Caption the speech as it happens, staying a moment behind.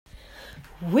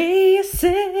We are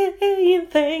saying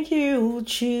thank you,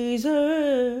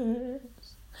 Jesus.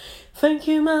 Thank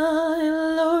you, my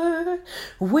Lord.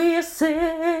 We are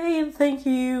saying thank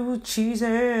you,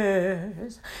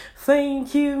 Jesus.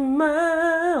 Thank you,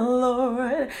 my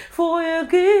Lord, for your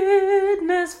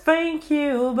goodness. Thank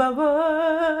you,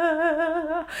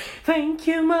 Baba. Thank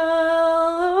you, my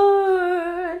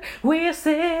Lord. We are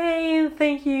saying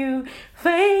thank you.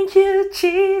 Thank you,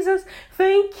 Jesus.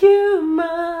 Thank you,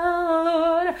 my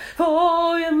Lord,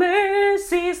 for your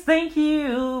mercies. Thank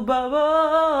you,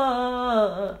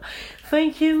 Baba.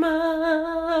 Thank you, my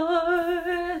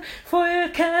Lord, for your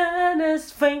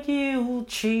kindness. Thank you,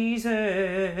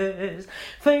 Jesus.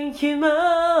 Thank you,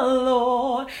 my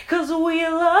Lord, 'cause we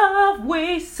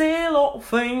say, Lord,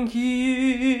 thank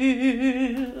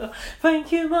you.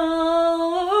 Thank you, my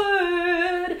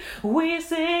Lord. We're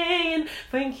saying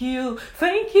thank you,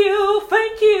 thank you,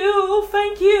 thank you,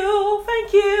 thank you,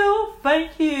 thank you,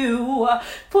 thank you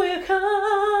for your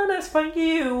kindness. Thank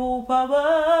you,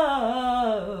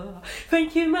 Baba.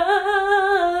 Thank you, my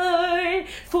Lord,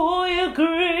 for your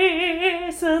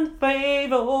grace and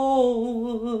favor.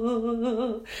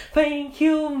 Thank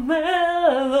you,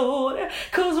 my Lord,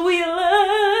 'cause we love.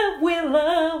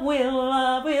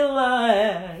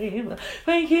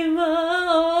 Thank you,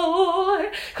 my Lord,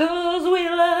 'cause we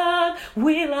love.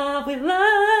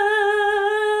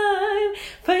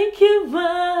 Thank you,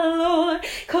 my Lord,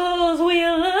 'cause we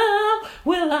love.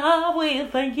 We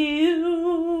thank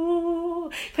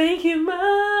you. Thank you,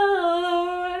 my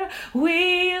Lord.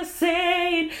 We are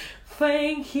saying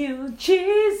thank you,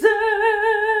 Jesus.